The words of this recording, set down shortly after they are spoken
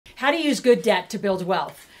How to use good debt to build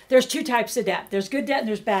wealth. There's two types of debt. There's good debt and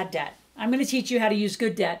there's bad debt. I'm going to teach you how to use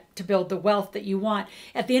good debt to build the wealth that you want.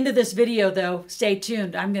 At the end of this video, though, stay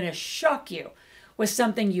tuned. I'm going to shock you with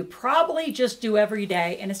something you probably just do every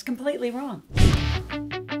day, and it's completely wrong.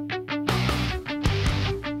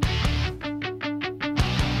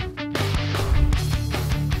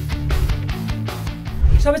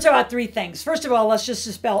 So I'm going to talk about three things. First of all, let's just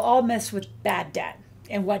dispel all myths with bad debt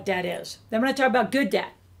and what debt is. Then I'm going to talk about good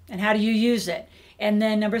debt and how do you use it. And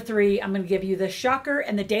then number three, I'm going to give you the shocker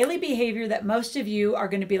and the daily behavior that most of you are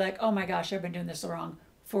going to be like, oh my gosh, I've been doing this wrong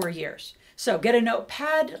for years. So get a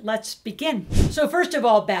notepad, let's begin. So first of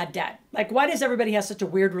all, bad debt. Like, why does everybody have such a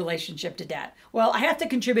weird relationship to debt? Well, I have to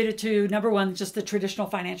contribute it to, number one, just the traditional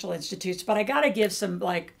financial institutes, but I got to give some,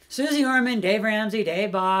 like Susie Orman, Dave Ramsey,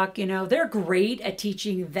 Dave Bach, they're great at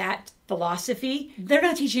teaching that philosophy. They're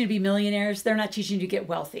not teaching you to be millionaires. They're not teaching you to get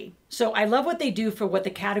wealthy. So I love what they do for what the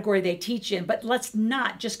category they teach in, but let's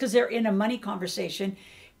not, just because they're in a money conversation,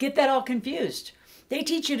 get that all confused. They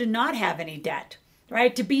teach you to not have any debt,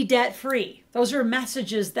 right? To be debt free. Those are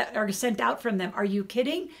messages that are sent out from them. Are you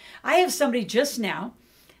kidding? I have somebody just now,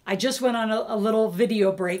 I just went on a little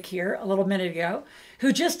video break here a little minute ago,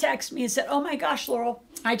 who just texted me and said, oh my gosh, Laurel,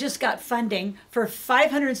 I just got funding for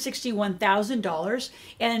 $561,000.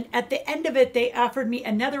 And at the end of it, they offered me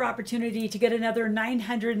another opportunity to get another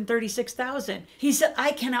 $936,000. He said,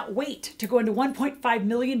 I cannot wait to go into $1.5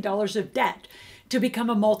 million of debt to become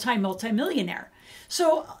a multi-millionaire.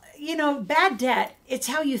 So, bad debt, it's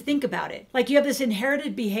how you think about it. Like, you have this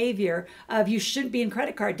inherited behavior of you shouldn't be in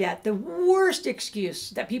credit card debt. The worst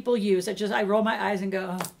excuse that people use, I roll my eyes and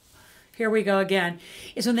go, oh, here we go again,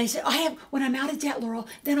 is when they say, when I'm out of debt, Laurel,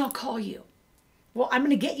 then I'll call you. Well, I'm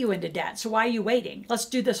going to get you into debt. So why are you waiting? Let's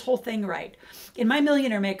do this whole thing right. In my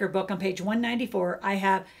Millionaire Maker book on page 194, I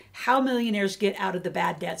have how millionaires get out of the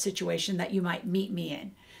bad debt situation that you might meet me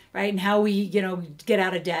in. Right? And how we, get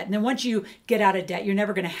out of debt. And then once you get out of debt, you're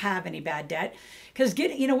never going to have any bad debt. Because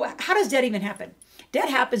how does debt even happen? Debt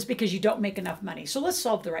happens because you don't make enough money. So let's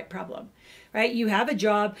solve the right problem, right? You have a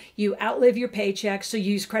job, you outlive your paycheck, so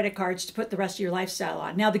you use credit cards to put the rest of your lifestyle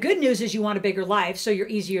on. Now, the good news is you want a bigger life, so you're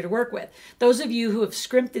easier to work with. Those of you who have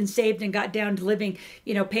scrimped and saved and got down to living,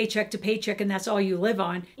 paycheck to paycheck, and that's all you live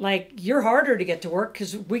on, like, you're harder to get to work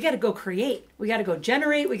because we got to go create. We got to go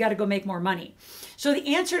generate. We got to go make more money. So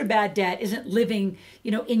the answer to bad debt isn't living,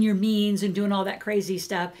 in your means and doing all that crazy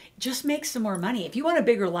stuff. Just make some more money. If you want a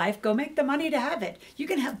bigger life, go make the money to have it. You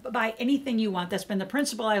can buy anything you want. That's been the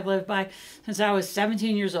principle I've lived by since I was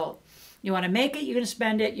 17 years old. You want to make it, you're going to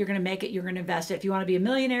spend it, you're going to make it, you're going to invest it. If you want to be a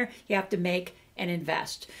millionaire, you have to make and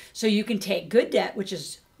invest. So you can take good debt, which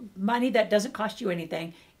is money that doesn't cost you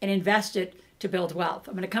anything, and invest it to build wealth.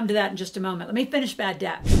 I'm going to come to that in just a moment. Let me finish bad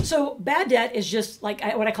debt. So bad debt is just like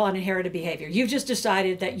what I call an inherited behavior. You've just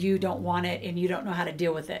decided that you don't want it and you don't know how to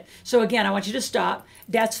deal with it. So again, I want you to stop.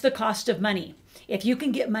 That's the cost of money. If you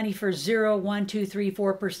can get money for 0, 1, 2, 3,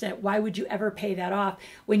 4%, why would you ever pay that off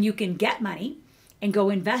when you can get money and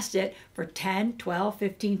go invest it for 10, 12,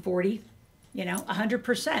 15, 40,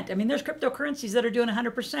 100%. I mean, there's cryptocurrencies that are doing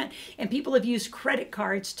 100%, and people have used credit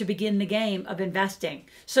cards to begin the game of investing.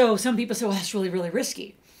 So some people say, well, that's really, really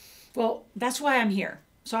risky. Well, that's why I'm here.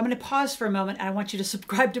 So I'm going to pause for a moment, and I want you to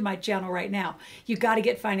subscribe to my channel right now. You got to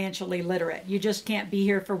get financially literate. You just can't be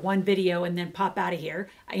here for one video and then pop out of here.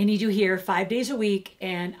 I need you here 5 days a week,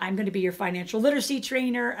 and I'm going to be your financial literacy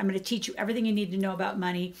trainer. I'm going to teach you everything you need to know about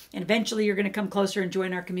money, and eventually you're going to come closer and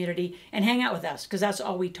join our community and hang out with us, because that's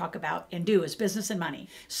all we talk about and do is business and money.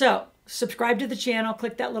 So subscribe to the channel,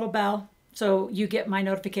 click that little bell so you get my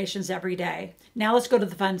notifications every day. Now let's go to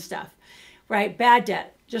the fun stuff, right? Bad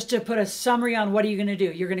debt. Just to put a summary on what are you going to do?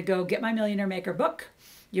 You're going to go get my Millionaire Maker book.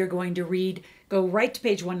 You're going to go right to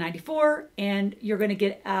page 194, and you're going to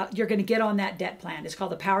get on that debt plan. It's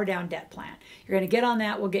called the Power Down Debt Plan. You're going to get on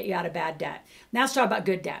that. We'll get you out of bad debt. Now let's talk about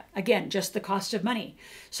good debt. Again, just the cost of money.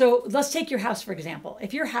 So let's take your house, for example.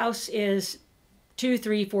 If your house is 2,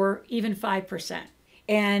 3, 4, even 5%,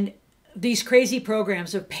 and these crazy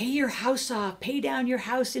programs of pay your house off, pay down your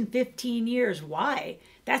house in 15 years. Why?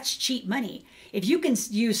 That's cheap money. If you can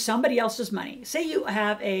use somebody else's money, say you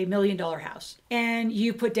have a $1 million house and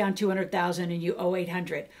you put down $200,000 and you owe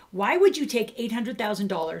 $800,000. Why would you take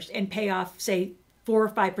 $800,000 and pay off, say, 4 or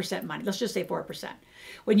 5% money? Let's just say 4%.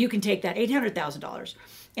 When you can take that $800,000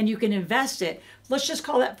 and you can invest it, let's just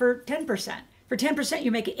call that for 10%. For 10%,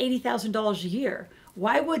 you make $80,000 a year.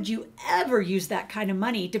 Why would you ever use that kind of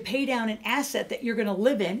money to pay down an asset that you're going to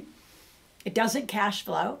live in? It doesn't cash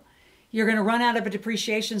flow. You're going to run out of a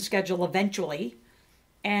depreciation schedule eventually.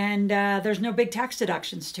 And there's no big tax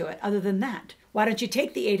deductions to it other than that. Why don't you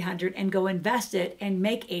take the $800 and go invest it and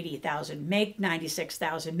make $80,000, make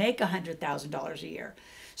 $96,000, make $100,000 a year?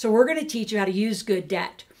 So we're going to teach you how to use good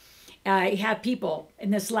debt. You have people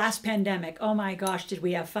in this last pandemic, oh my gosh, did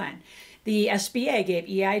we have fun. The SBA gave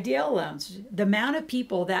EIDL loans. The amount of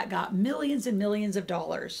people that got millions and millions of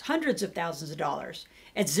dollars, hundreds of thousands of dollars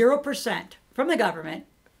at 0% from the government,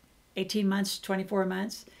 18 months, 24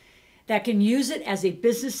 months, that can use it as a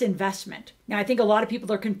business investment. Now, I think a lot of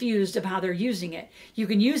people are confused of how they're using it. You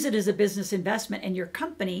can use it as a business investment and your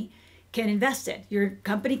company can invest it. Your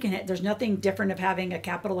company can, there's nothing different of having a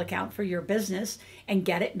capital account for your business and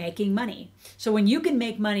get it making money. So when you can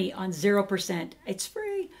make money on 0%, it's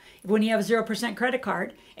free. When you have a 0% credit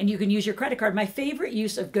card and you can use your credit card, my favorite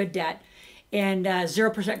use of good debt and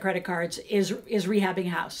 0% credit cards is rehabbing a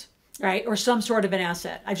house. Right? Or some sort of an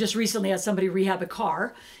asset. I've just recently had somebody rehab a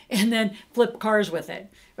car and then flip cars with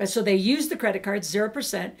it. So they use the credit cards,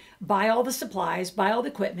 0%, buy all the supplies, buy all the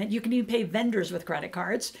equipment. You can even pay vendors with credit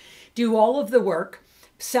cards, do all of the work,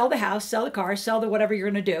 sell the house, sell the car, sell the whatever you're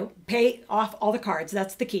going to do, pay off all the cards.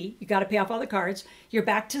 That's the key. You got to pay off all the cards. You're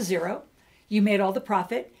back to zero. You made all the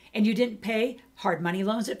profit and you didn't pay hard money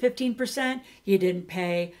loans at 15%. You didn't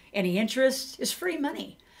pay any interest. It's free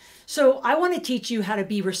money. So I want to teach you how to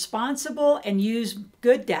be responsible and use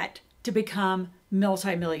good debt to become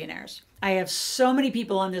multimillionaires. I have so many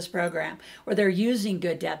people on this program where they're using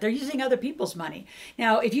good debt. They're using other people's money.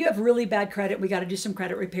 Now, if you have really bad credit, we got to do some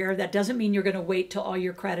credit repair. That doesn't mean you're going to wait till all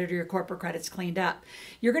your credit or your corporate credit's cleaned up.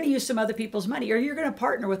 You're going to use some other people's money, or you're going to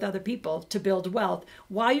partner with other people to build wealth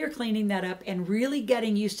while you're cleaning that up and really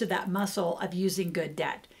getting used to that muscle of using good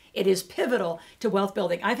debt. It is pivotal to wealth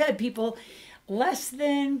building. I've had people less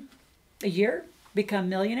than a year become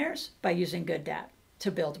millionaires by using good debt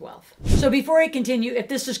to build wealth. So before I continue, if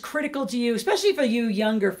this is critical to you, especially for you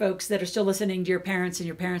younger folks that are still listening to your parents and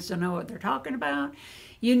your parents don't know what they're talking about,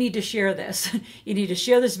 you need to share this. You need to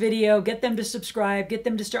share this video, get them to subscribe, get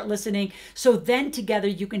them to start listening. So then together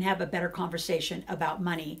you can have a better conversation about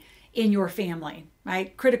money in your family,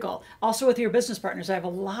 right? Critical. Also with your business partners. I have a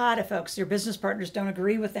lot of folks, their business partners don't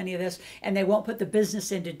agree with any of this and they won't put the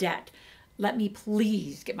business into debt. Let me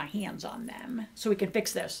please get my hands on them so we can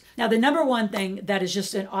fix this. Now, the number one thing that is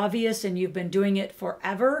just an obvious and you've been doing it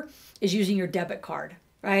forever is using your debit card,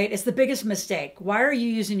 right? It's the biggest mistake. Why are you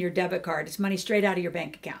using your debit card? It's money straight out of your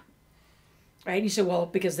bank account, right? And you say, well,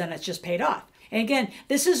 because then it's just paid off. And again,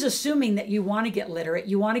 this is assuming that you want to get literate,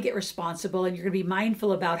 you want to get responsible, and you're going to be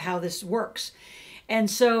mindful about how this works. And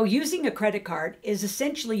so using a credit card is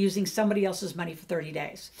essentially using somebody else's money for 30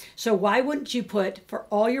 days. So why wouldn't you put for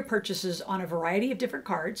all your purchases on a variety of different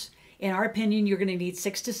cards? In our opinion, you're going to need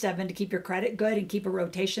 6 to 7 to keep your credit good and keep a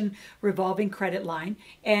rotation revolving credit line.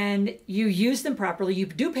 And you use them properly. You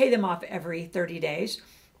do pay them off every 30 days,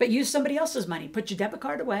 but use somebody else's money. Put your debit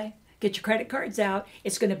card away. Get your credit cards out.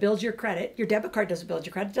 It's going to build your credit. Your debit card doesn't build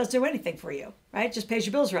your credit. It doesn't do anything for you, right? It just pays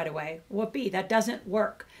your bills right away. Whoopee, that doesn't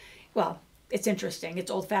work. Well, it's interesting.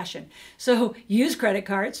 It's old-fashioned. So use credit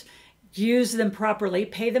cards, use them properly,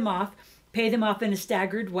 pay them off in a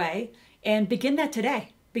staggered way, and begin that today.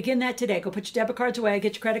 Begin that today. Go put your debit cards away,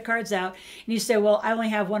 get your credit cards out, and you say, well, I only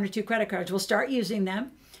have 1 or 2 credit cards. Well, start using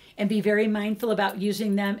them and be very mindful about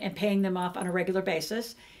using them and paying them off on a regular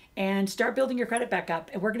basis and start building your credit back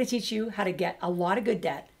up. And we're going to teach you how to get a lot of good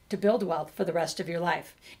debt to build wealth for the rest of your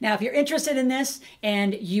life. Now, if you're interested in this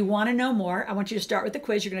and you want to know more, I want you to start with the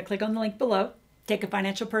quiz. You're going to click on the link below, take a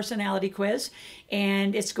financial personality quiz,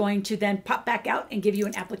 and it's going to then pop back out and give you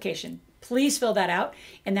an application. Please fill that out,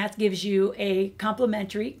 and that gives you a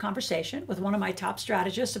complimentary conversation with one of my top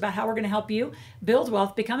strategists about how we're going to help you build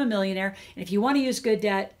wealth, become a millionaire. And if you want to use good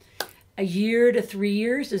debt, a year to 3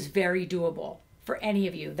 years is very doable for any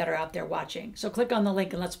of you that are out there watching. So click on the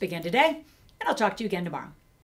link and let's begin today, and I'll talk to you again tomorrow.